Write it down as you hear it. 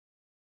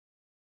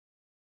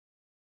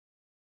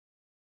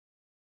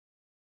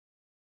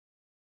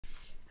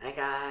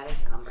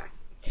guys, I'm back.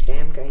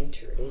 Today I'm going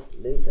to read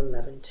Luke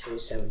 11 to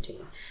 17,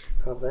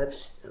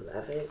 Proverbs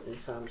 11, and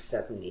Psalm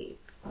 74.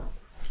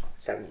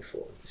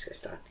 Let's get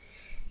started.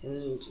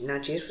 And now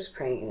Jesus was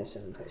praying in a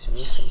certain place. When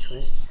he finished, one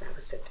of his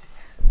disciples said to him,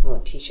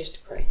 Lord, teach us to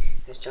pray,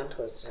 as John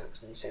taught his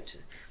disciples. And he said to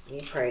them, when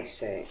you pray,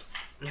 say,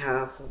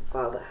 Our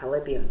Father,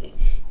 hallowed be your name.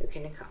 Your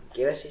kingdom come.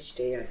 Give us each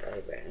day our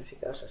daily bread, and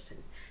forgive us our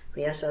sins.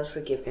 We ourselves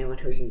forgive anyone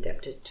who is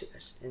indebted to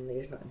us, and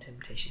lead us not into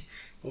temptation.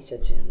 And he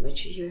said to him,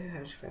 which of you who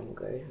has a friend will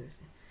go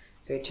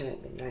to him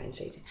at midnight and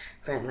say to him,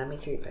 Friend, let me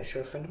through your place, for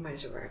a friend of mine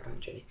has arrived on a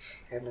journey.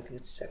 I have nothing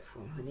to set for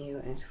him. When he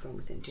will answer from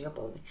within, do not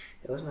bother me.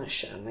 It was not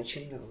shut, my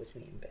children are with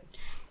me in bed.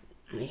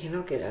 And he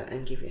cannot get out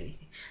and give you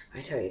anything.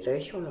 I tell you, though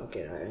he will not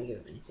get out and give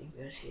him anything,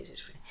 because he is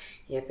his friend,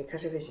 yet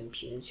because of his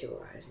impudence he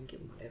will rise and give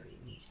him whatever he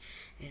needs.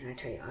 And I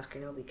tell you, ask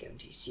and it will be given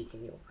to you, seek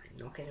and you will find,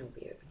 knock and it will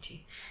be open to you.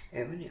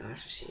 Everyone who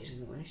asks receives,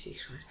 and the one who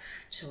seeks finds,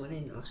 so when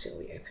he knocks it will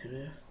be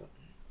opened.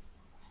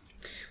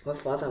 What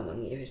father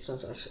among you, if his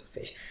sons ask for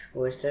fish,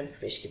 will instead of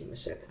fish give him a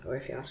serpent, or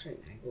if he asks for an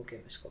egg, will give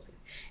him a scorpion?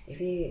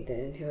 If you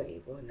then who are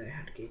evil know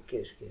how to give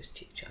gifts to your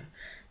child,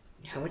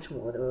 how much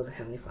more will the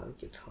Heavenly Father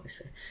give the Holy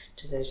Spirit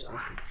to those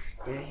asking?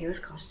 Now he was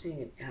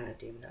casting out a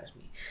demon that was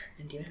mute,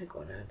 and demons had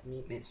gone out of the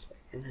mute man's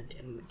spirit, and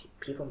the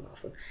people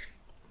marveled.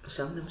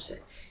 Some of them said,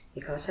 He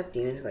cast out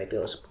demons by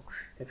Beelzebul,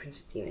 the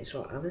prince of demons,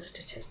 while others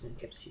to test him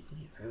kept seeking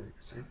him for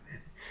a sign from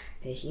heaven.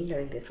 And he,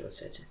 knowing their thoughts,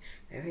 said to them,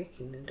 every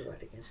kingdom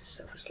divided against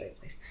itself is laid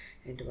waste,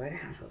 and divided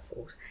household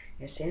falls.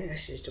 And sin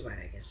is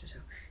divided against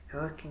itself. How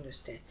will a kingdom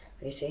stand?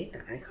 They say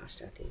that I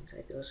cast out demons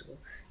by Beelzebul,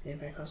 and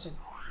if I cast out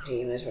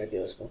demons by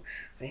Beelzebul,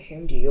 by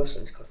whom do your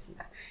sons cast them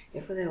out?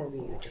 Therefore there will be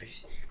your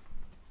judges.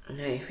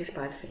 No, if it's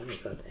by the finger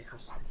of God that I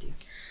cast out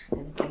demons,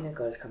 and the kingdom of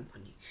God has come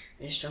upon you,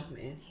 and a strong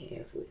man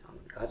here with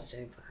God's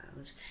own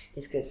violence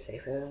is good to say,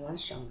 for everyone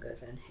stronger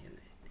than him,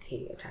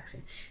 he attacks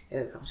him,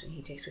 overcomes him,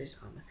 he takes away his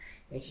armor,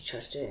 makes you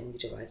trust it, and you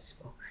divide the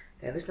spoil.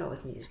 Whoever is not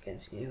with me is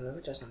against me, whoever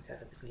does not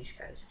gather with me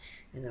scatters.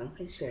 And the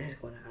unclean spirit has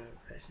gone out of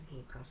a person,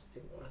 he passes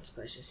through all his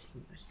places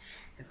seeking rest,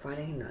 and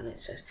finding none, it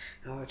says,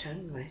 I will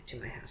return to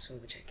my house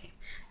from which I came,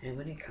 and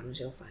when it comes,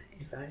 you'll find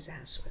it. It finds the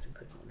house swept and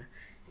put in order,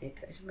 and it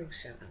goes and brings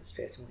sound and the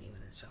spirits more evil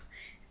than itself,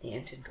 and the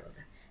enter and dwell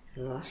there.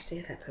 And the last day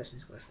of that person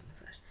is worse than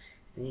the first.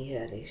 And he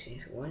heard these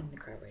things, one in the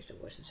crowd raised a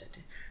voice and said to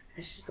him,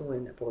 This is the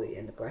wind that bore you,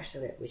 and the breast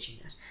of it which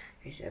you nursed.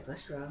 He said,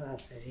 Blessed rather are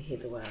those who hear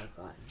the word of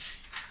God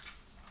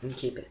and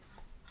keep it.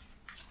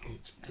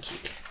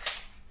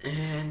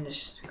 And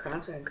the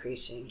crowds were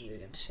increasing. He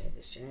began to say,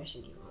 This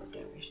generation, evil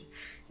generation,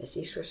 it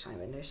seeks for a sign,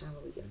 but no sign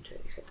will be given to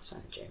it except the sign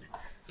of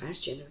Jonah. As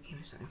Jonah became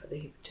a sign to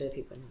the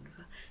people in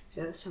Nineveh,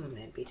 so the Son of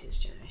Man be to this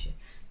generation.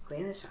 The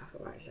Queen of the South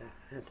will rise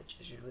out at the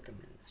judgment with the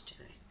men of this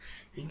generation,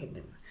 and condemn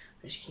them.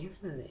 But she came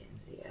from the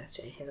ends of the earth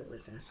to hear the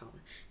wisdom of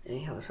Solomon, and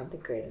he held something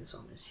greater than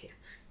Solomon is here.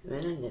 The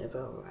men of Nineveh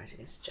will rise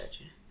against the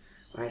judgment,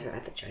 rise out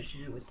at the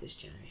judgment with this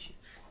generation.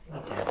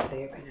 And he died, for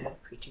they have been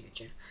out preaching at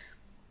Jonah.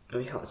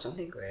 And behold,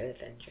 something greater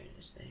than Jonah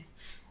is there.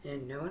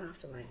 And no one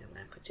after lighting a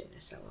lamp puts it in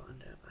a cellar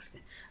under a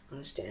basket on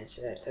a stand,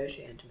 so that those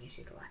who enter may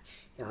see the light.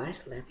 Your eye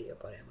is the lamp of your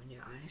body, and when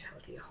your eye is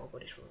healthy, your whole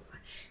body is full of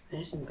light.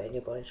 When it's in bed,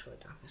 your body is full of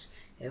darkness.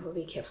 Therefore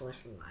be careful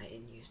lest the light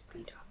in you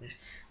be darkness,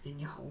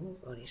 and your whole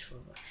body is full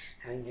of light.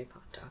 Having no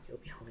part dark, it will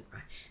be wholly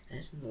bright. And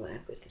as in the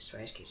lamp with its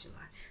rays gives you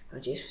light.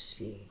 While Jesus was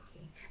speaking,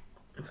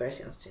 the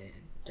Pharisees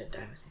did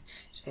die with him.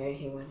 So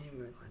he went in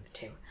and reclined at the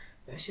table.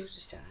 The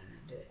Pharisees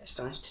were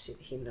astonished to see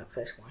that he did not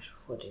first wash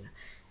before dinner.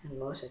 And the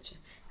Lord said to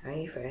him, Are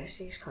you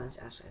Pharisees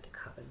cleansed outside the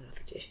cup and not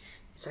the dish?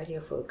 Inside you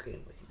are full of greed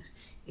and wickedness.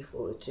 You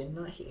fools, did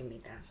not he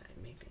make the outside,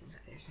 make the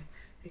inside also?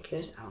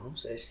 Because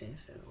alms, those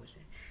things that are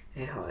within,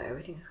 and hold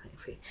everything clean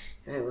for you.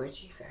 In other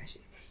words, you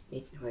Pharisees,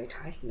 you weigh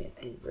tithe mint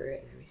and bury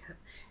it in every cup,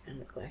 and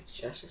neglect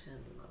justice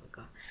and the love of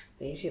God.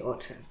 These you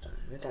ought to have done,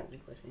 without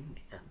neglecting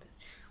the other.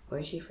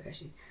 Whereas you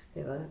Pharisees,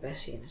 they love the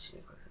best seat in the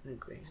synagogue and the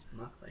great in the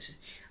marketplaces.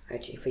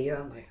 Right, for you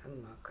are like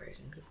unmarked graves,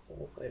 and people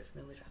walk over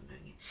them without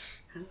knowing you.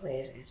 And the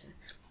layers answered,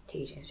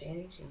 Teach and say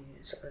anything seeming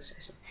in sort of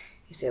session.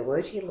 He said,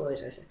 Woe to you,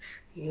 lawyers, I said,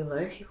 you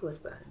load people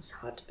with burdens,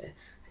 hard to bear,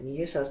 and you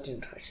yourselves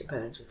didn't touch the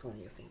burdens with one of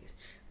your fingers.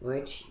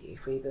 Woe to you,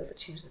 for you built the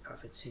tombs of the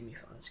prophets whom your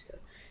fathers killed.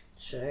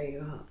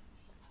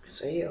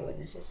 So you are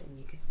witnesses, and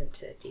you consent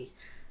to the deeds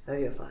of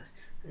your fathers,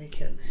 and they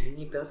killed them, and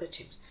you built the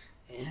tombs.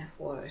 And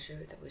therefore, so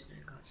that was no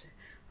God said,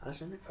 I will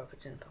send the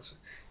prophets and apostles,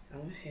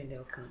 some of whom they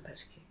will come and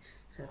persecute,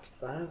 so that the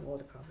blood of all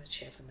the prophets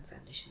shed from the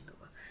foundation of the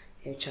world,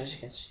 he charged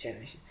against this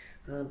generation,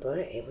 from the blood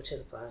of Abel to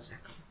the blood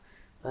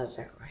of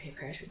Zechariah, who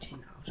perished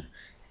between the altar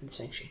and the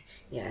sanctuary.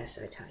 Yes,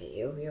 I tell you,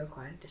 it will be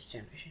required of this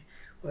generation.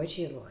 Woe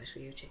to you, lawyers, for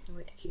you have taken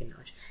away the key of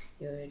knowledge.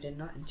 You did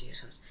not enter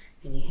yourselves,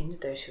 and you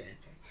hindered those who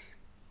entered.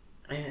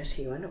 And as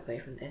he went away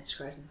from the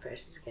scribes and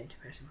Pharisees began to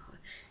press him hard,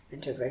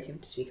 and to provoke him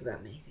to speak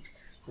about many things,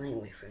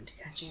 laying wait for him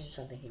to catch him in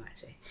something he might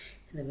say.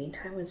 In the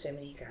meantime, when so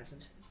many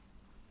thousands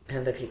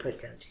of the people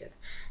had gathered together,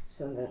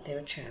 so that they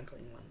were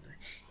trampling one another,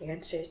 he began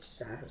to say to his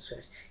disciples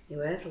first,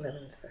 Beware of the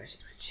leaven of the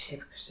Pharisees, which is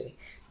hypocrisy.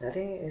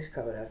 Nothing that is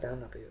covered up that will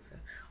not be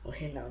revealed, or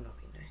hidden that will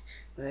not be known.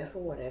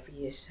 Wherefore, whatever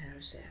you say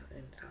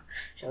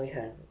shall be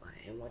heard in the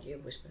light, and what you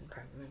whisper in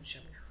private rooms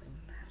shall be proclaimed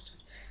in the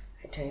household.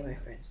 I tell you, my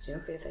friends, do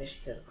not fear those who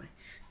kill the body,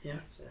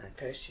 and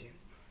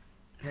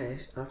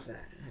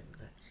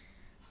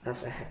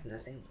after that have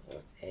nothing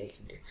what they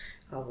can do.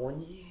 I'll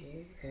warn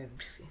you whom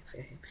to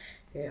fear him,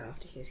 who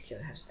after he is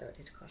killed has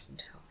authority to cast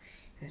into hell.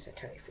 Yes, I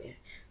tell you, fear.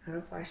 I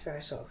don't find a sparrow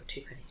sold for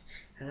 2 pennies,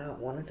 and not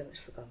one of them is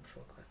forgotten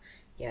before God.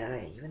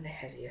 Yeah, even the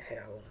hairs of your head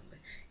are all numbered.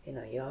 You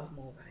know, you have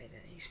more value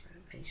than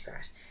many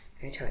sparrows.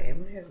 I tell you,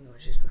 everyone who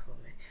acknowledges before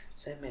me,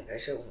 so men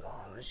also will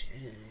acknowledge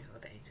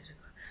before the angels of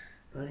God.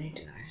 One who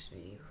denies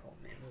me before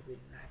men will be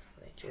denied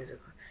before the angels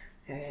of God.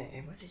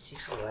 Everyone who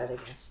seeks a word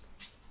against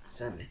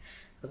some men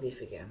will be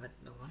forgiven, but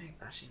the one who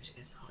blasphemes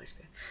against the Holy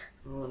Spirit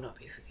will not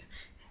be forgiven.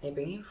 They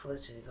bring you before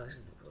the synagogues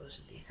and the rulers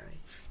and the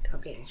authority.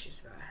 Don't be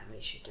anxious about how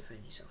you should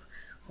defend yourself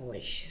or what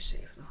you should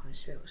say, for the Holy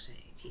Spirit will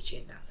say, teach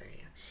you in that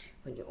very hour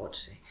what you ought to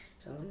say.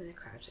 Someone in the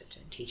crowd said to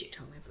him, Teacher,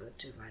 told my brother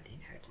to divide the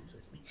inheritance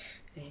with me.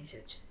 And he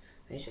said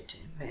to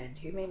him, Man,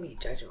 who made me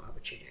a judge or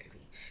arbitrator over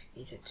you?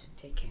 And he said to him,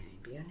 Take care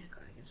and be on your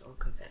guard against all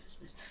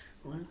covetousness.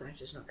 One's life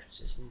does not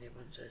consist in their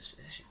one's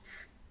possession.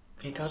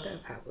 And he told them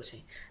a parable,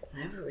 saying,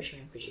 I have a rich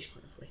man produced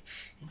plentifully,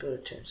 and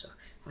thought to himself,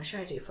 What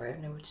shall I do, for I have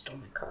nowhere to store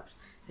my crops?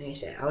 And he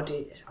said, I'll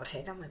do this. I'll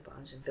take down my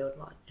barns and build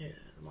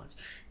lots,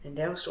 and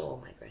there I'll store all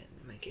my grain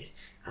and my goods.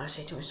 I'll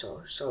say to my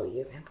soul, you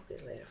have ample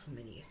goods laid up for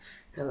many years.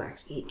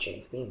 Relax, eat,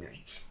 drink, be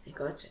merry. And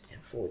God said to him,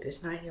 Fool,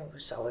 this night you will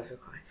salve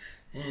require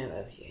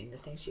over you, and the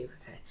things you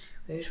prepared,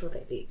 whose will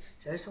they be?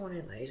 So as the one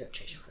who lays up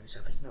treasure for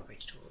himself is not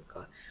rich toward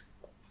God.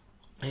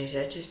 And he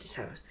said to his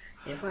disciples,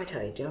 Therefore I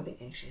tell you, do not be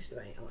anxious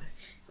about your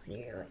life, when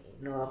you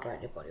eat, nor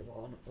about your body,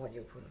 what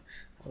you put on.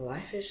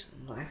 Life is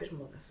more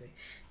than food,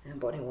 and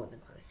body more than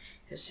clothing.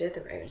 It said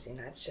the ravens, they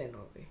neither sow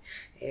nor reap,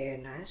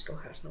 neither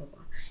storehouse nor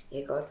barn,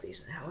 yet God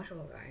feeds them. How much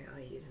more value are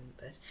you than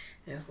the birds?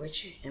 And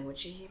which you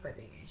hear by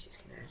being anxious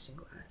can add a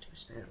single hour to a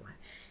span of life.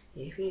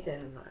 If you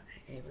then are not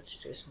able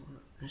to do a small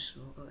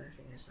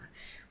thing as life,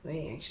 why are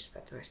you anxious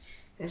about the rest?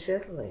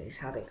 Consider the lilies,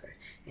 how they grow,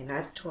 and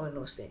neither toil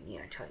nor spin.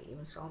 Yet I tell you,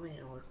 even Solomon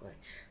in all his glory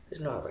was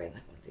not arrayed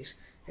like one of these.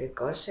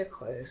 God so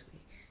clothes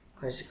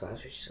the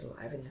grass which is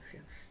alive in the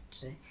field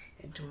today,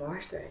 and tomorrow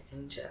is thrown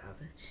into the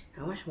oven.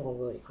 How much more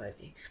will he clothe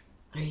you?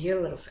 You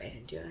have little faith,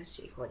 and do not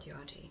seek what you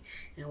are to eat,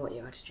 and what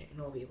you are to drink,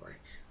 nor be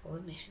worried. All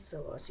the nations of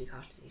the world seek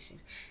after these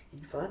things,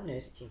 and Father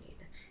knows that you need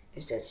them.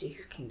 Instead, seek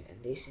his kingdom,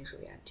 and these things will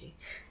be added to you.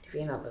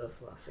 Fear not, little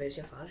flock, for it is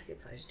your Father's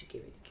good pleasure to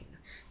give you the kingdom.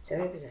 Sell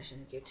your possessions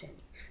and give to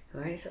any.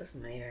 Provide yourselves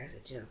with money bags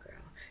that do not grow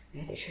old,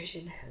 and your treasure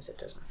in the heavens that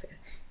does not fail.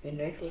 Where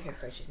no thief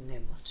approaches and no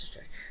moth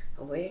destroys.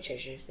 And where your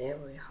treasure is, there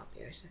will your heart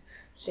be also.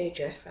 So you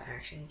dress for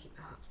action and keep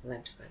your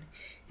lamps burning,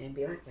 and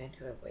be like men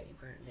who are waiting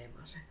for their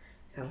master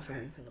to come for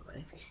him from the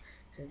wedding feast,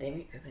 so they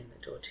may open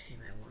the door to him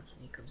at once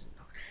when he comes and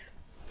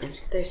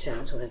knocks. And those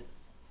sounds when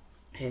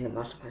the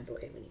master finds a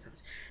way when he comes.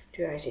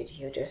 True, I say to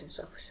you, he'll dress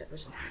himself with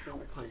suppers and have a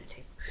recliner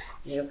table,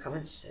 and he'll come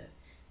and serve.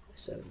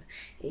 So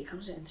he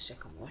comes in the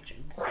second watch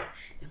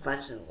and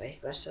finds them awake,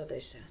 but still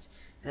those sounds.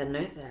 And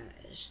know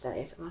that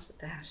if the master of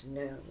the house had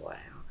known what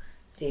hour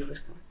the thief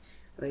was coming,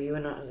 well, you were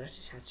not alert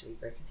his house to be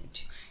broken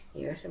into.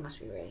 You also must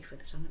be ready for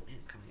the Son of Man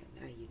coming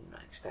up now you do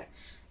not expect.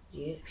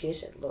 Peter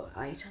said, Lord,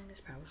 are you telling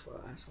this parable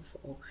for us or for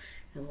all?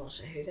 And Lord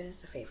said, Who then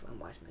is the faithful and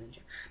wise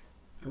manager?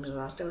 And the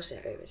master will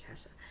set over his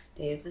house,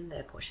 they give them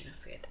their portion of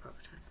food at the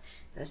proper time.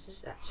 Thus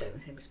is that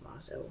servant whom his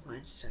master will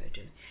find so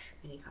doing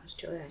when he comes.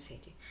 Truly I say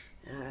to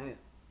you,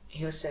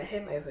 he'll set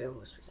him over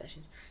all his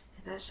possessions.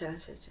 And that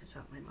servant says to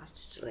himself, My master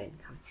is delayed in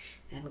coming,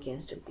 and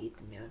begins to beat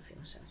the male and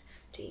female servants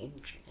to eat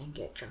and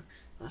get drunk.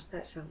 Master,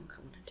 that servant will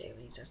come on a day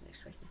when he doesn't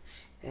expect him,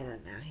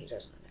 and now he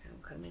doesn't know.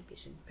 He'll come in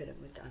peace and put him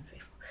with the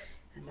unfaithful.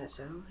 And that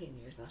servant who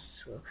knew his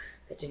master's will,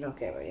 but did not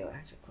get ready or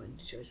act according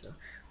to his will,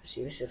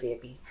 receive a severe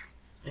beating.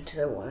 And to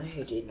the one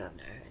who did not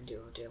know and do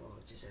what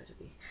was deserved to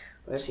be,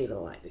 will receive a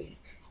light beating.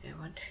 And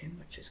one to whom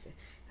much is good,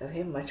 of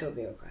him much will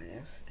be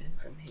required, and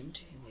from him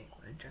to whom they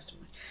acquire entrusted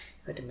much,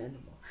 will demand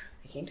them more.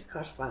 I came to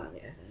cast fire on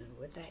the earth, and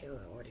would that you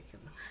were already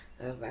killed.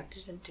 I have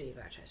baptism to be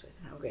baptized with,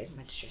 and I will raise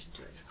my distress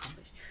until it is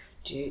accomplished.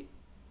 Do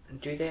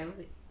there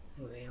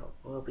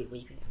will be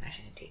weeping and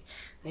gnashing of teeth.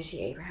 When I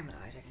see Abraham and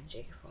Isaac and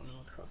Jacob fallen,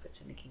 all the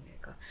prophets in the kingdom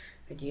of God,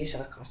 but you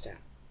shall cast out,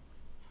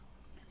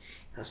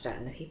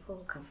 and the people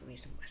will come from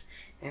east and west,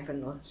 and from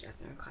north and south,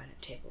 and recline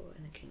at table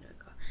in the kingdom of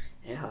God.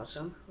 And how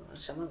some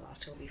are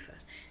last who will be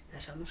first,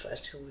 and some are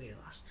first who will be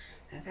last.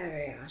 At that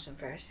very hour, some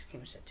Pharisees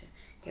came and said to him,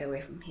 Get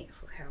away from here,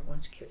 for Herod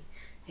wants to kill you.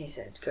 And he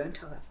said, Go and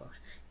tell that fox,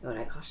 when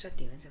I cast out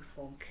demons and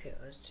perform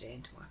cures today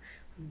and tomorrow,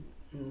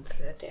 and the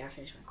third day I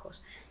finish my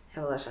course.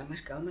 Nevertheless, I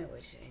must go on my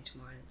way today and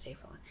tomorrow and the day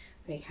following.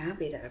 For it cannot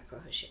be that a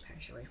prophet should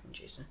perish away from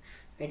Jerusalem.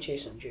 O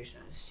Jerusalem,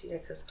 Jerusalem, the city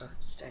that kills the prophet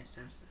stones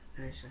down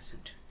those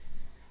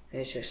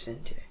who are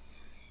sent to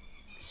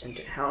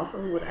it. How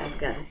often would I have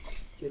gathered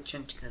your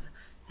children together,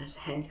 as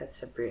the hen gathers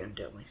her brood on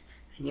dead wings,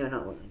 and you are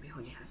not willing,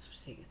 behold, your house is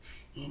forsaken.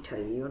 And I tell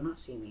you, you will not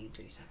see me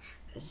until you say,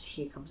 As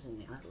here comes the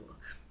name of the Lord.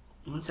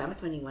 On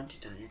Sabbath, when he went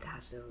to dine at the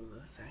house of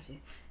the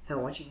Pharisees, They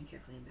were watching him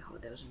carefully, and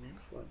behold, there was a man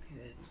before him who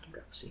had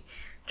leprosy.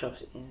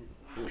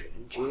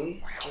 And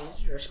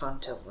Jesus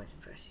responded to the voice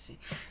in verse, saying,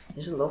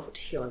 "Is it lawful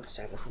to heal on the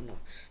Sabbath or not?"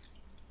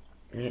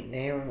 And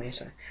they were my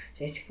son.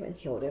 So he took him and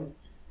healed him.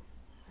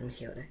 And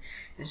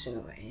sent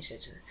away. And he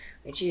said to them,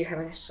 "Which of you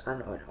having a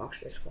son or an ox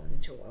that is fallen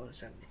into a well on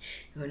Sunday,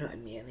 you will not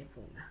immediately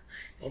pull him out?"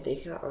 And they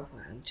cannot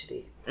reply to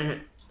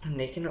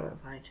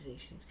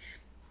these things.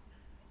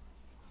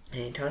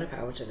 And he told a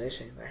parable to those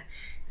who invited.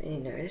 And you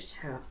notice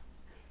how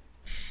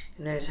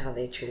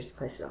they choose the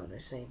places on the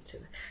same to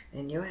them.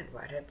 And you are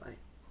invited by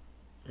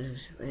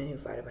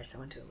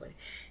someone to a wedding.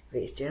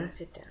 Please do not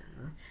sit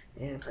down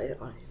in a place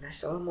of honor. Unless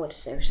someone more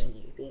distinguished than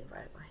you be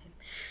invited by him.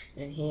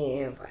 And he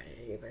invited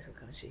you both will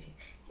come and see you.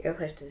 Give a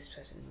place to this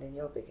person, and then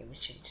you'll begin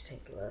mission to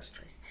take the last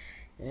place.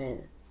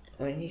 And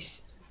when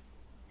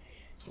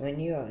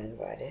you are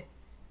invited,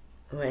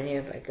 go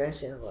and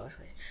sit in the last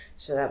place,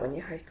 so that when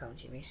your host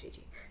comes, you may sit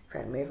you.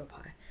 Pray and move up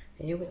high.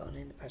 Then you'll be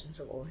honored in the presence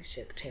of all who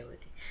sit at the table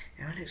with you.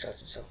 Everyone who exalts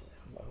himself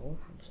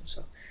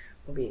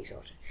will be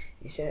exalted.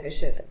 He said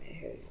the man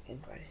who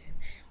invited him,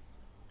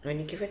 "When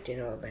you give a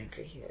dinner or a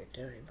banquet, you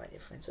do not invite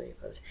your friends or your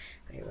brothers,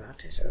 or your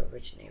relatives or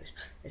rich neighbors.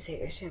 As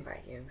they also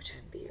invite you, in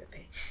return be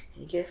repaid.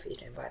 And you give a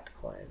feast, invite the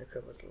poor, the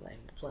crippled, the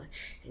lame, the blind,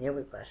 and you'll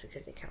be blessed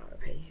because they cannot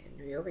repay you, and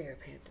you'll be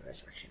repaid at the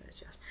resurrection of the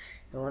just."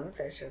 And one of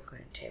those who were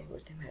going to table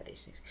with him heard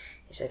these things.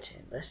 He said to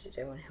him, "Blessed is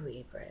everyone who will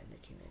eat bread in the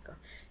kingdom of God."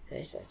 And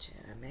he said to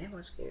him, "A man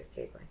once gave a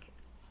great banquet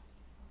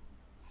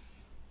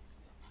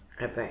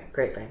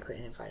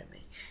and invited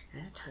me.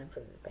 And at the time for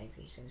the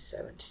banquet, he sent a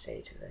servant to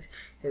say to those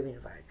who had been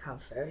invited, 'Come,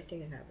 for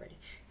everything is now ready.'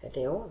 That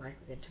they all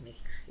alike began to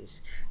make excuses.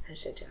 And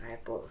said to him, 'I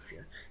have bought a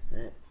few.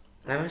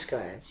 I must go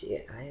out and see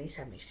it. I at least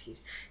have an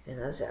excuse.' And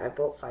another said, 'I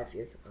bought 5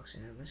 yoke books,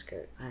 and I must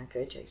go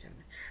to examine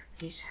it.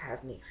 Please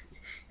have me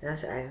excuse.' And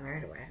another said, 'I have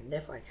married a wife, and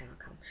therefore I cannot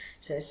come.'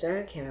 So the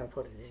servant came and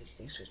reported these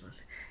things to his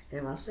master. And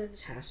the master of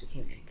his house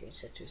became angry and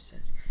said to his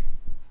son,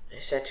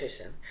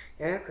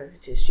 "Go out quickly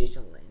to the streets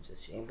and lanes of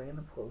the city, and bring in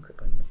the poor and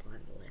crippled and the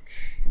blind and the lame."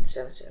 And the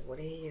servant said, "What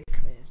are you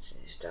committed to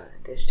his daughter?"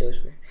 And they still was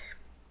room.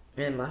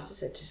 And the master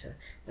said to his son,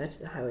 "Go to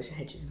the highways and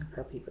hedges and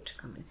compel people to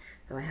come in,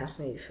 and my house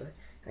may be filled.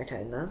 I tell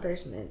you, none of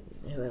those men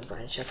who are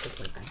invited shall taste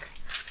my banquet."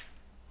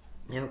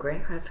 There were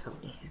great crowds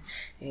accompanying him,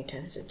 and he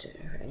turned and said to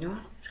her, "If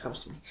anyone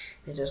comes to me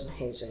who does not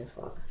hate his own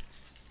father,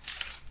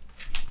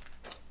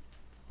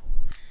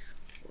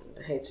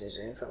 hates his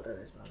own father,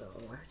 his mother,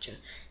 or wife,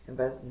 children, and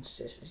brothers and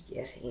sisters,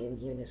 yes,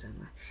 even his own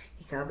life,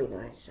 he cannot be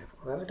my disciple.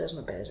 Whoever does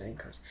not bear his own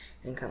cross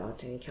and come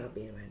after me cannot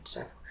be my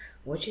disciple.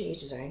 Which of you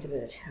desiring to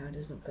build a tower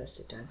does not first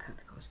sit down and count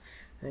the cost,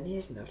 and he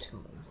is enough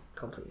to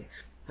complete it.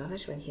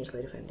 Unless when he has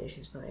laid a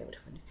foundation, is not able to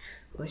finish,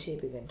 or he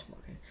began to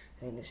mock him,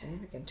 and in the same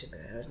began to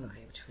build, was not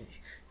able to finish.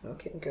 Nor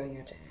keep going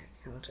out to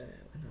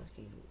encounter another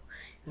king,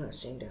 and not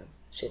sit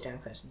down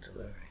first until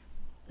the right,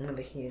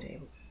 whether he is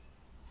able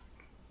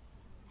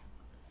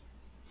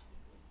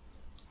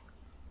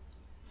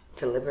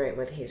to liberate,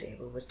 whether he is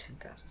able with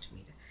 10,000 to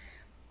meet it.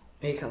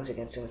 He comes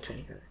against him with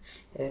 20,000.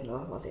 If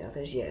not, while the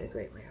others yet a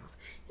great way off,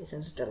 he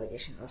sends a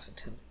delegation also in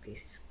terms of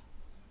peace.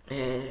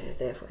 And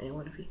therefore, any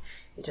one of you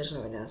who does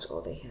not renounce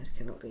all that he has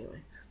cannot be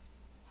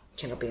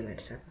my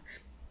disciple.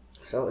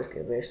 Salt is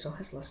good, but if salt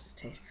has lost its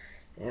taste,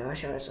 and how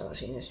shall the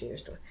salt in be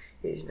restored?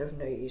 It is of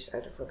no use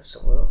either for the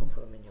soil or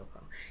for the manure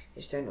pile. It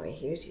is thrown away.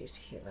 He is used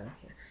to hear them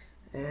here.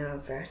 And our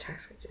fair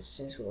tax collectors,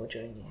 since we all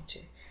join you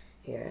to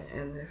here,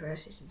 and the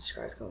Pharisees and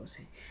scribes go and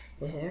say,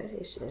 "If any of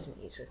these sinners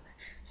and eats with them."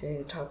 So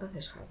he told them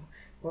this parable: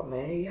 "What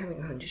man are you having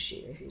 100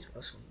 sheep? If he's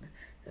lost one,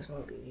 does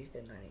not believe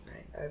the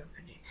 99 over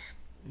country,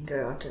 and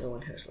go after the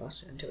one who is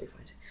lost until he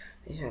finds it.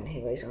 And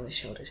he lays on his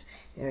shoulders,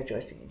 and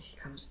rejoicing, and he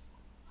comes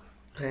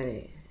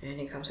and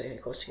he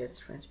calls together his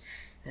friends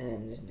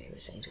and his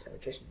neighbors, saying to them,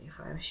 'Rejoice with me,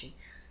 for I am a sheep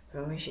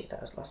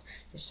that was lost.'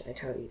 Just I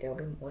tell you, there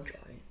will be more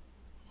joy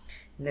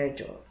in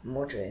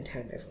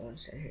heaven over one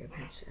sinner who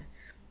repents than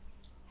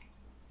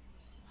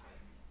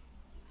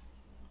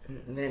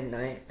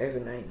over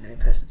 99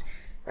 persons,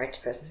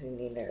 righteous persons who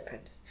need no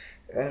repentance.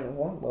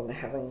 One woman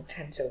having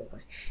 10 silver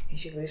coins, if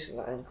she loses a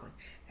lion coin,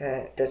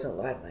 does not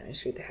lie down and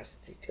sweep the house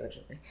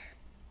diligently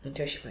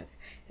until she finds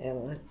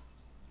it.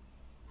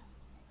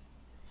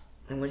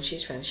 And when she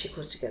is found, she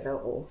calls together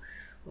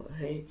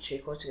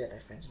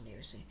friends and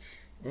neighbors, saying,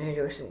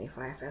 'Rejoice with me,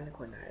 for I have found the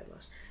coin that I had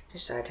lost.'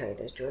 Just so I tell you,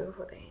 there's joy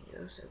before the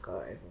angels of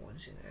God over one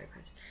sinner who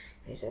repents."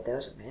 They said, "There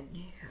was a man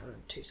who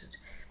had 2 sons.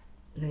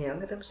 And the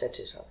younger of them said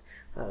to his father,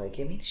 'Father,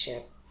 give me the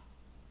share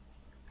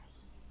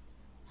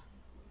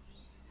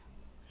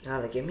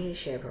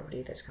of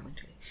property that's coming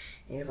to me.'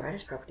 And he divided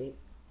his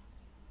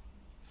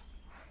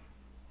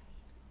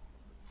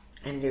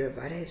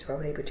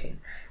property between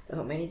them.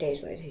 Not many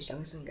days later, his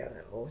younger son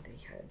gathered all that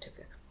he had and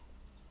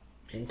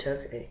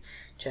took a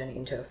journey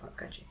into a far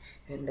country.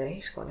 And there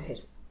he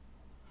squandered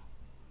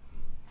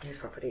his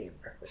property in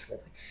reckless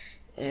living.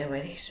 And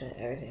when he spent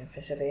everything,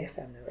 for severe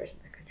famine arose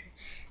in the country,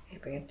 he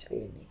began to be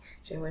in need.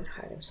 So he went and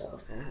hired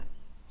himself at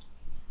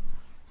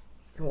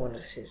one of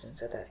the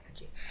citizens of that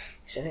country.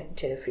 He sent it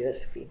into the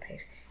fields to feed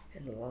pigs,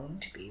 and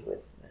longed to be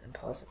with them,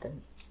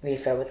 and he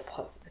fell with the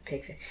paws of them. the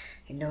pig said,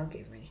 and no one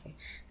gave him anything.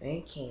 Then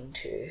he came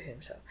to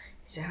himself.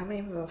 He said, how many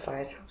of my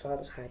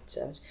fathers hired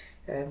servants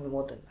who have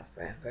more than enough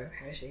bread?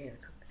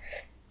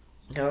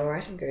 Now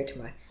arise and go to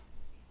my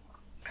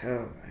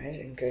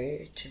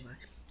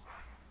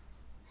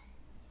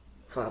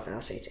father.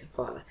 I'll say to him,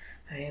 Father,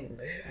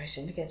 I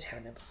sinned against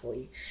heaven and before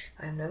you.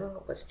 I am no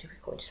longer worthy to be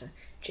called your son.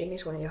 Jamie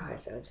is one of your hired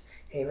servants.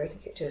 He rose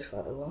and came to his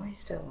father while he was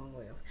still a long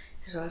way off.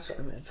 His father saw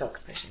him and felt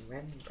compassion, ran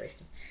and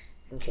embraced him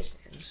and kissed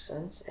him. And the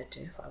son said to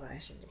his father, I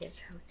sinned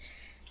against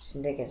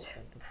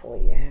heaven before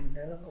you. I am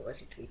no longer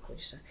worthy to be called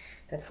your son.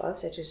 Then the father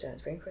said to his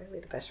sons, bring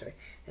quickly the best robe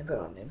and put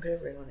a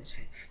ring on his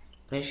head.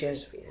 And she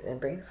was feet. Then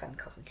bring the fattened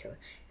calf and kill it.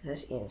 And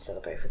let's eat and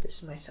celebrate, for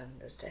this is my son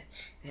who was dead,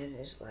 and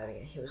is alive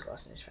again. He was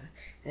lost and is found.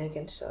 And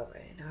again to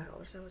celebrate. And now all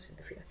the son was in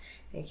the field.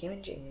 And he came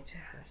in Jamie to the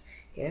house.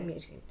 He heard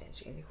music and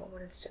dancing, and he called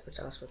one of the servants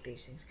to ask what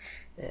these things.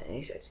 And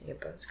he said to him, your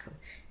brother's coming.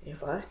 And your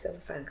father killed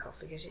the fattened calf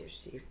because he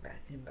received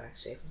him back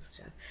safe and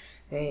sound.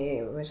 And he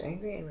was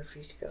angry and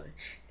refused to go in.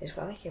 His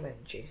father came out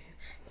and treated him.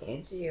 He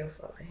answered your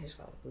father, his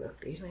father, look,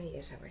 these many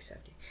years have I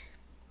served you.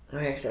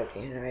 I have served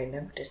you, and I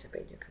never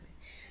disobeyed your command.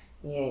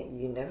 Yeah,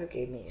 you never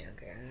gave me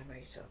younger, and I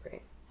might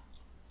celebrate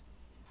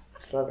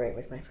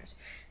with my friends.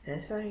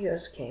 And the son of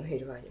yours came who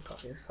divided your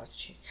property with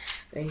prostitution.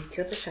 And he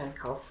killed the fattened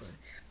calf for him.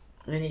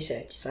 And he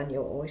said, son,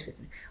 you're always with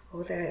me.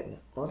 All that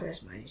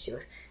is mine is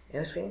yours. And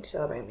I was willing to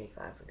celebrate and make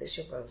glad, for this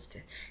your brother's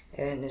dead,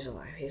 and is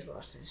alive. He is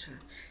lost and is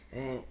found.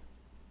 And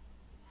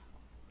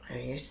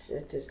he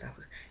said to his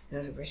disciples, there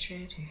was a rich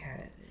man who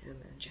had a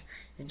manager,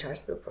 and charge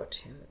was brought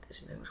to him that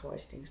this man was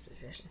wasting his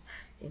possession.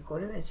 He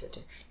called him and said to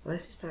him,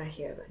 once this I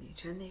hear about you,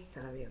 turn that he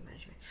cannot be a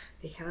manager.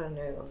 He cannot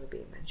no longer be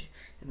a manager.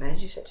 The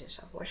manager said to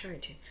himself, what shall I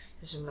do?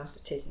 This is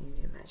master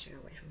taking the manager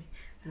away from me.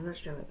 I am not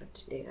strong enough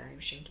to do it. I am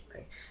ashamed to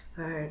beg.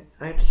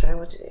 I have decided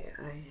what to do.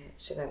 I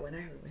said that when I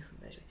remove from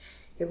management,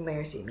 you may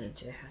receive me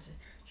into the house.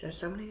 So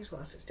someone who's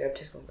lost his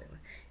debtors one by one.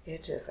 He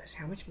had to the first,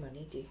 how much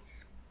money do you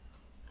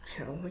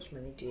have,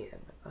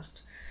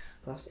 Master?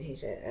 He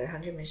said,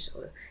 100 measures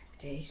of oil.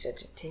 Then he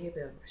said, take your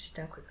bill, sit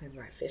down quickly and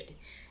write 50.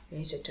 And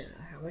he said,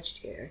 how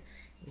much do you owe?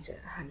 He said,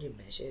 100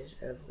 measures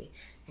of wheat.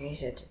 And he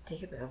said,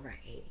 take your bill and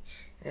write 80.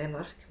 And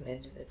Master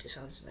commended the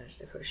dishonest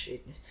master for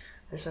shrewdness.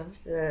 The sons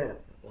of the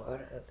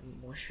world are the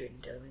more shrewd in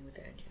dealing with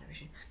their own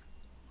generation.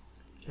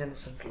 And the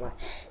sons of light,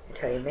 I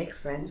tell you, make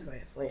friends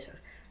for yourself.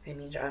 It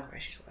means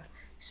unrighteous wealth,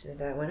 so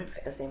that when it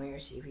fails, they may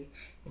receive you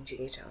into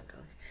the eternal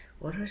dwelling.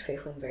 One who is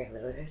faithful in very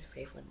little is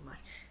faithful in much.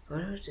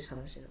 One who is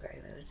dishonest in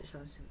very little is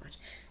dishonest in much.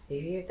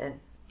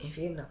 If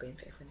you have not been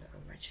faithful in the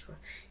unrighteous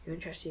wealth, you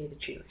entrust to you the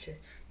true riches.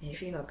 And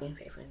if you have not been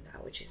faithful in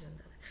that which is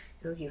another,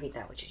 he will give you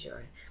that which is your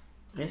own.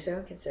 And if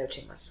someone can serve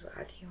two masters,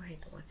 either he will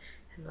hate the one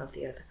and love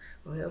the other,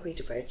 or he will be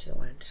devoted to the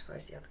one and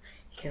despise the other.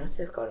 You cannot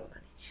serve God and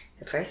money.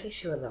 The Pharisees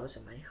who are lovers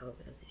of money hold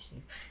of these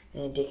things,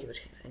 and indicated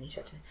him. And he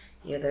said to them,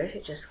 you are those who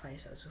justify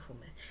yourselves before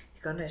men.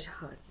 God knows your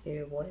hearts. The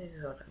reward is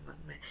exalted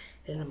among men.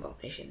 It is an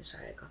abomination in the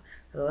sight of God.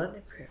 The Lord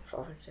the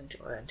prophets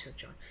until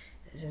John,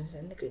 and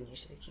send the good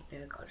news to the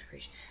kingdom of God to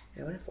preach.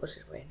 No one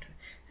forces his way into it.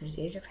 And the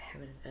days of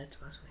heaven and earth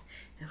pass away,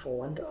 and for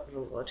one day of the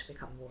Lord to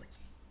become void.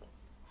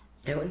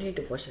 No one who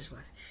divorces his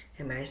wife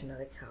and marries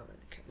another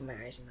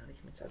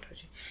commits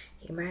adultery.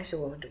 He marries a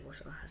woman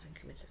divorced from her husband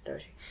commits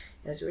adultery.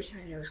 There was a rich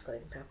man who was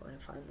clothed in purple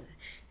and fine linen,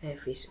 and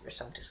feasted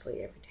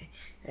sumptuously every day.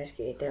 At his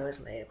gate there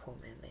was laid a poor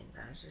man named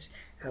Lazarus,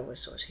 who was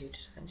sauce, who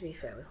designed to be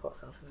fed with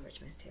what fell from the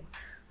rich man's table.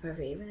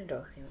 However, even the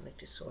dog came and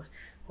licked his sauce.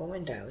 The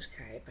woman died was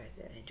carried by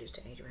the angels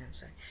to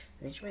Abraham's side.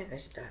 The rich man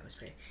also died was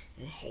buried,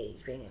 and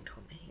Hades, being in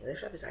torment, he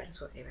lifted up his eyes and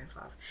saw Abraham's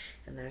father,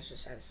 and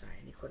Lazarus at his side,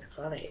 and he called him,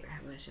 Father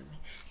Abraham, I sent me,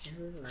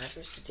 and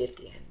Lazarus to dip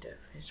the end of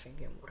his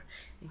finger in water,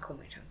 and cool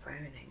my tongue, for I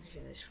am in anguish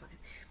in this flame.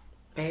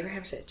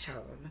 Abraham said,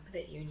 child, remember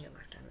that you in your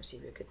lifetime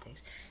receive your good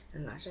things,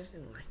 and Lazarus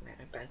in like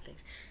manner bad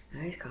things.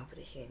 Now he is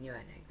comforted here, and you are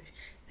in anguish.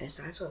 And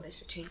besides all this,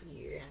 between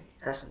you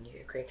and us and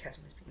you, a great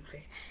chasm has been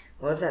fixed.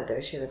 Well, that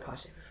those who would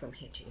pass from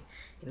here to you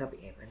will not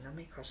be able, and none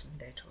may cross from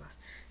there to us.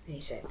 And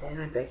he said, then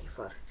I beg you,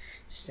 Father,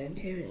 to send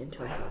him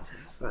into my father's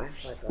house, for I have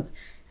 5 brothers,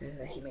 so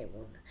that he may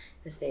warn them,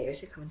 lest they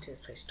also come into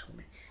this place to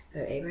torment.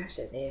 But Abraham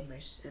said, they are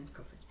Moses and the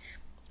prophets.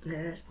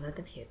 Let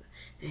them hear them.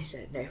 And he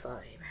said, no,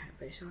 Father Abraham,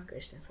 but if someone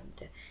goes to them from the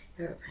dead,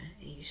 they will repent.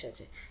 And you said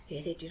to him,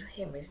 if they do not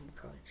hear Moses and the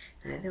prophets,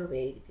 neither will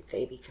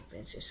they be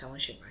convinced if someone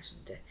should rise from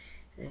the dead.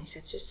 And then he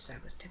said to his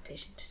disciples,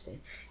 temptation to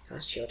sin,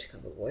 ask you to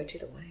come, but woe to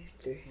the one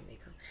through whom they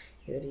come.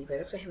 It would be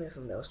better for him if a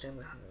millstone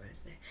were hung around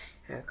his neck,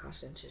 and I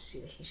cast him to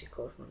see that he should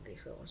call from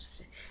these little ones to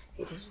sin.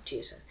 Pay attention to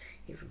yourselves.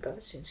 If your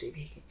brother sins,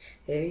 rebuke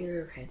there you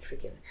repent,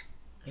 forgiven.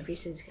 If he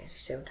sins against you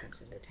 7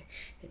 times in the day,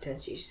 and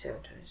turns to you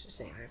 7 times,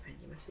 saying, I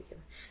repent, you must be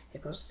forgiven. The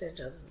apostle said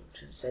to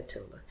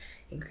the Lord,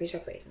 increase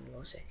our faith. And the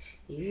Lord said,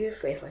 if you have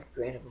faith like a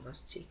grain of a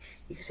mustard seed,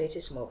 you can say to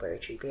a small berry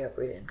tree, be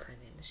uprooted and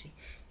planted in the sea.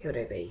 He would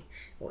obey you.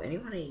 Will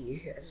anyone of you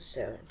who has a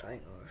servant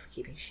dying or for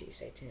keeping sheep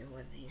say to him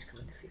when he is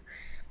come in the field,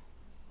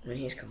 when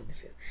he has come in the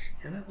field.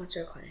 Have I once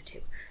recline at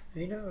table?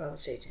 Will you not rather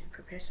say to him,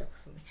 prepare supper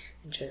for me,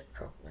 and drink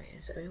properly,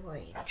 and so while I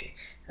eat and drink.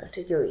 Not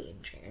to go eat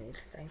and drink, I need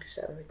to thank the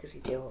Sabbath because he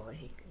did all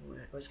he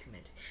was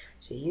commanded.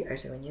 So you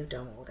also, when you have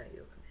done all that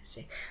you are commanded,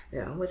 say, we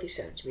are on with these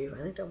servants, we have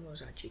only done what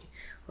was our duty.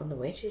 On the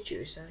way to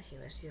Jerusalem, he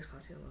was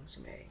passing along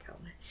Samaria and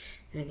Galilee,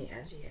 and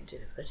as he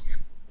entered the village,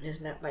 he was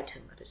met by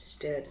 10 lepers who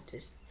stood at a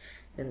distance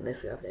and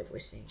lifted up their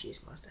voice, saying,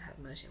 Jesus, Master, have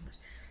mercy on us.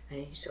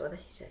 And he saw that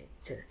he said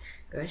to them,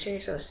 go and show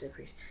yourselves to the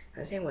priest.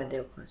 As they went, they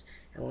were cleansed.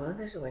 And one of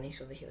those, when he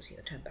saw the heels, he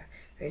returned back,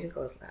 praising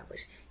God with loud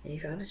voice. And he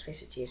found his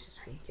face at Jesus'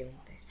 feet, giving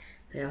thanks.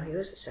 Now he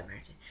was a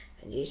Samaritan.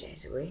 And Jesus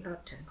answered, will you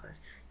not turn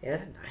cleansed? The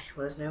other night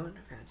was no one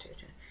found to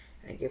return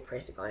and give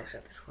praise to God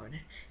except the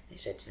foreigner. And he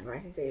said to him,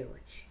 rise and go your way,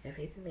 and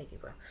faith will make you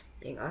well.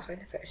 Being asked by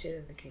the Pharisees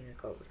when the kingdom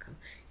of God would come,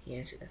 he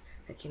answered them,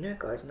 the kingdom of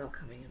God is not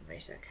coming in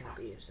ways that cannot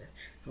be observed.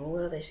 Nor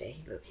will they say,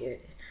 look, here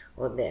it is,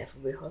 or there, for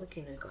behold, the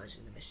kingdom of God is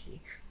in the midst of you.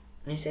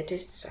 And he said to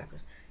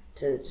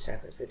the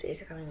disciples, the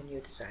days are coming when you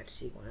will desire to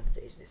see one of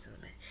the days of the Son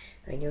of Man,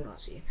 and you will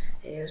not see him.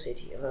 And he will say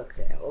to you, look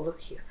there, or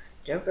look here.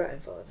 Don't go out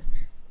and follow them,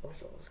 or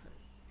follow them.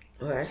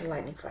 Whereas the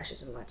lightning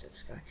flashes and lights at the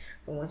sky,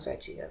 from one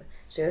side to the other,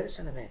 so will the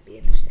Son of Man be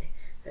in his day.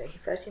 But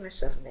first he must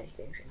suffer many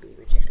things and be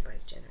rejected by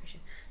his generation.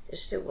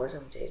 Just as it was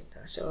on the days of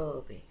Noah,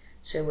 so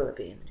will it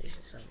be in the days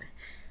of the Son of Man.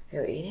 They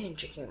were eating and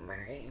drinking and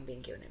marrying and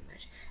being given in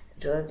marriage,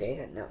 until the day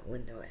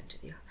when Noah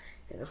entered the ark.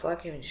 And the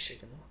flood came and destroyed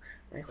them all.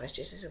 Likewise,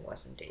 just as it was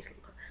in the days of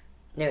Lot.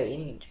 They were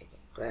eating and drinking,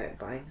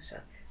 buying and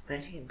selling,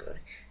 planting and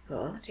building. But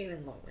on the day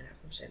when Lot went out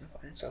from Sodom,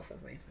 fire and sulfur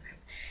rain from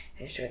heaven,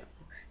 and destroyed them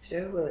all.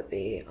 So will it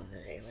be on the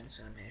day when the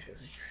Son of Man is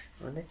risen.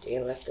 On the day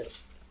left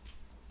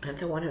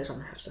the one who was on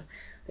the house,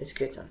 with his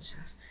goods on his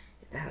house.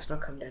 The house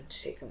not come down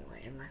to take them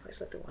away, and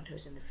likewise let the one who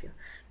is in the field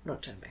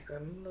not turn back.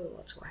 Remember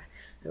Lot's wife.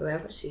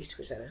 Whoever seeks to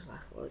preserve his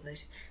life will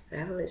lose it.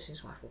 Whoever lives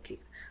his wife will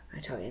keep it. I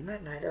tell you, in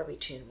that night there will be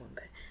 2 in one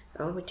bed.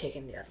 I will be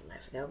taking the other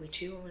left. There will be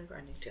 2 women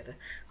grinding together.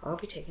 I will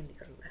be taking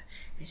the other left.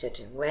 He said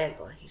to him, where,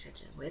 Lord? He said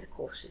to him, where the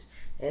corpses,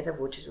 there the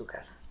vultures will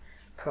gather.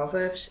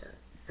 Proverbs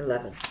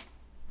 11.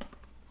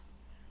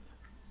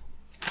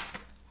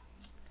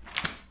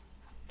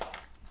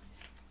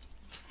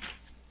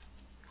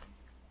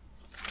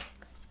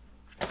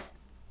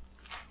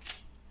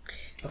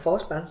 A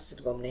false balance is an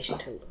abomination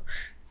to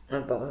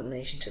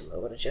the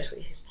Lord, but a just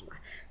waste is to lie.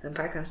 When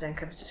pride comes, then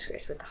comes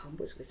disgrace, but the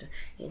humble is wisdom.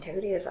 The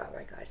integrity of the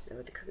upright guides them,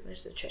 but the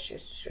crookedness of the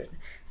treacherous destroys them.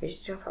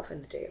 Riches do not profit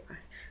in the day of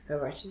wrath. The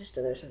righteousness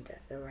delivers from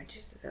death. The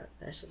righteousness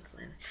of the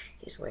land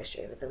is way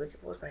astray, but the wicked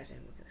falls by his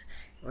own wickedness.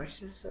 The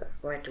righteousness of the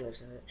right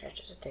delivers, and the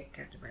treacherous are taken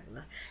captive by the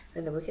lust.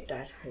 When the wicked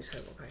dies, his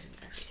hope will perish in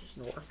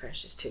expectation. The water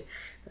perishes too.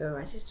 The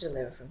righteous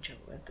deliver from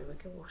trouble, and the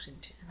wicked walks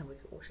into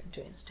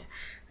instead.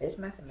 But his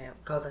mouth and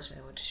godless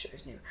man will destroy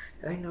his neighbor.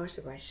 Though he knows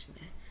the righteous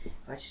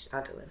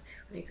are delivered.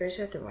 When he goes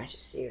with the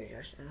righteous, he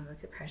rejoices, and the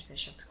wicked perish in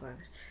shuts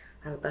gladness.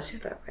 And the blessing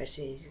of the upright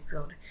is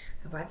exalted,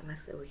 and by the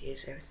mouth of the wicked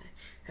is everything.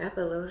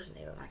 Whoever believes his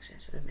neighbor like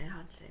sense, but a man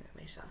hard to say it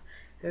may sound.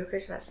 Whoever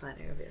goes about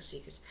slander reveals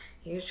secrets.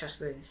 He who is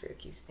trustworthy in spirit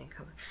keeps the thing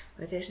covered.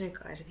 But there is no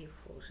guise of people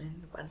false, and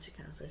in the abundance of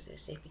counsel there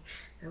is safety.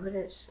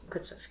 Whoever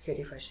puts up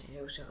security for his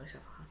neighbor will surely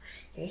suffer harm.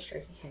 He is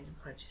striking hands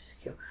and pledges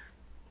secure.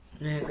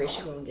 No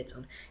gracious woman gets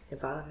on. The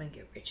violent man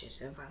get riches.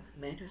 The violent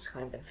man who is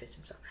kind benefits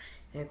himself.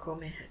 And a cruel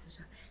man hurts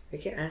himself.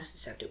 Wicked and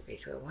deceptive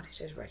ways, where one who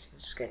says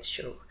righteousness gets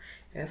sure.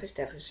 Whoever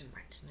endeavors in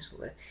righteousness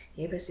will live.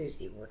 He who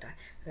pursues evil will die.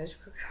 Those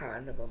who cook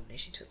heart an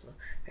abomination to the Lord.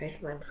 Raise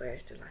the land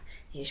flares to light.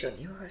 He is sure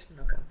evil person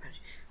will not go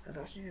unpunished. The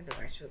adoption of the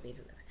righteous will be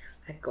delivered.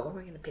 Like gold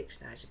ring in a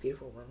pigsty is a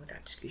beautiful one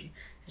without discussion.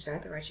 The sight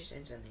of the righteous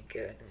ends on the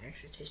good, and the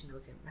expectation of the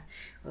wicked man.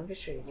 One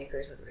goes through, yet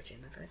goes like the rich,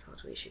 and the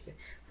thoughts will issue good.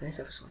 When they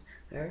suffer one,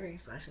 whoever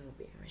brings blessing will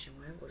be enriched, and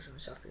whoever will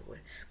himself be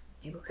rewarded.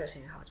 Evil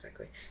cursing and hearts back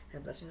way,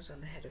 and blessing is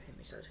on the head of him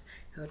is uttered.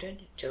 Who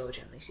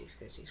diligently seeks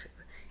good, seeks with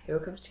good.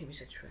 Whoever comes to him is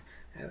such for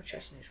whoever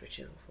trusts in his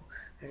riches will fall.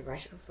 The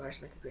righteous will flourish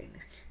like a green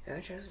leaf.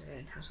 Whoever trusts in his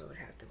own household would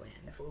have the way,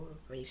 and the fool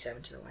will be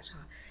 7 to the wise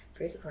heart.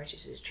 Faith of the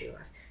righteous is true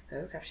life.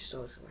 Whoever captures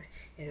souls is the way.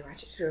 If the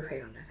righteous is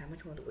repaid on earth, how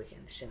much more the wicked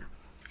and the sinner?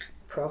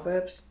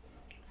 Proverbs,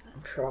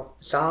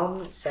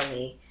 Psalm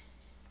 70,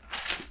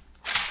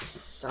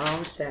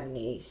 Psalm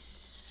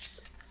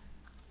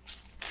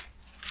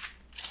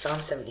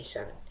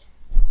 77,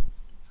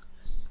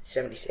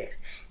 76.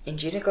 In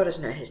Judah God is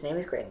known, his name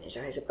is great in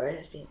Israel, his abode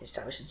has been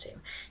established in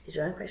Salem. His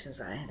dwelling place in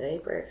Zion, there he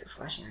broke the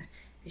flashing iron,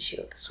 his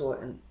shield, the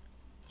sword, and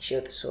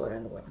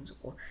the weapons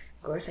of war.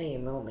 Glorious are you,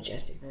 more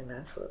majestic than a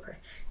man full of prey.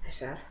 A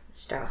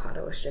stout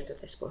hearted was stripped of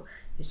their spoil,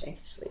 his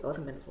sanctity, all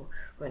the men of war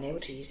were unable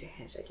to use their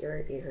hands, at your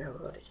rebuke who have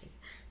God to take.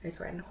 Both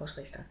right and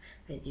hoarsely stand,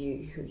 that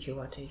you who you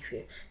are to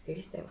fear, who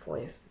can stand before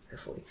you,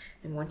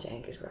 and one to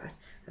anger's wrath.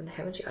 And the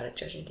heavens you uttered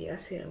judgment, the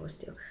earth feared and was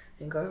still.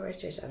 And God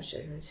raised to establish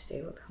judgment to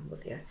stable the humble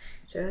of the earth.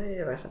 So only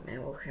the wrath of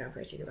man will shall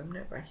praise you, the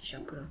remnant of wrath you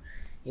shall put on.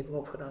 You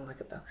will put on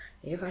like a bell.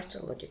 And give us to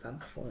the Lord your God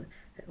before him,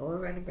 that all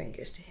around and bring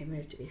gifts to him who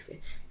is to be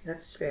feared. He got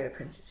the spirit of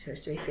princes, who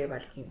is to be feared by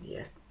the kings of the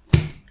earth.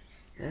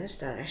 And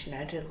understand, I should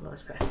now do the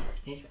Lord's prayer.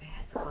 His way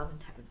hath the Father in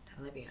heaven,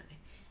 hallowed be your name.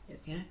 Your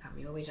kingdom come,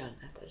 your will be done,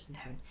 as it is in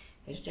heaven.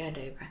 This day our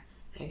daily bread.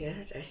 And give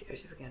us our debts,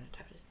 as we forgive our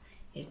debtors.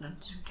 It is not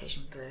a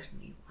temptation, but there is an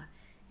evil one.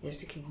 It is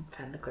the kingdom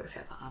and the glory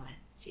forever. Amen.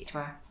 See you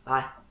tomorrow.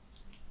 Bye.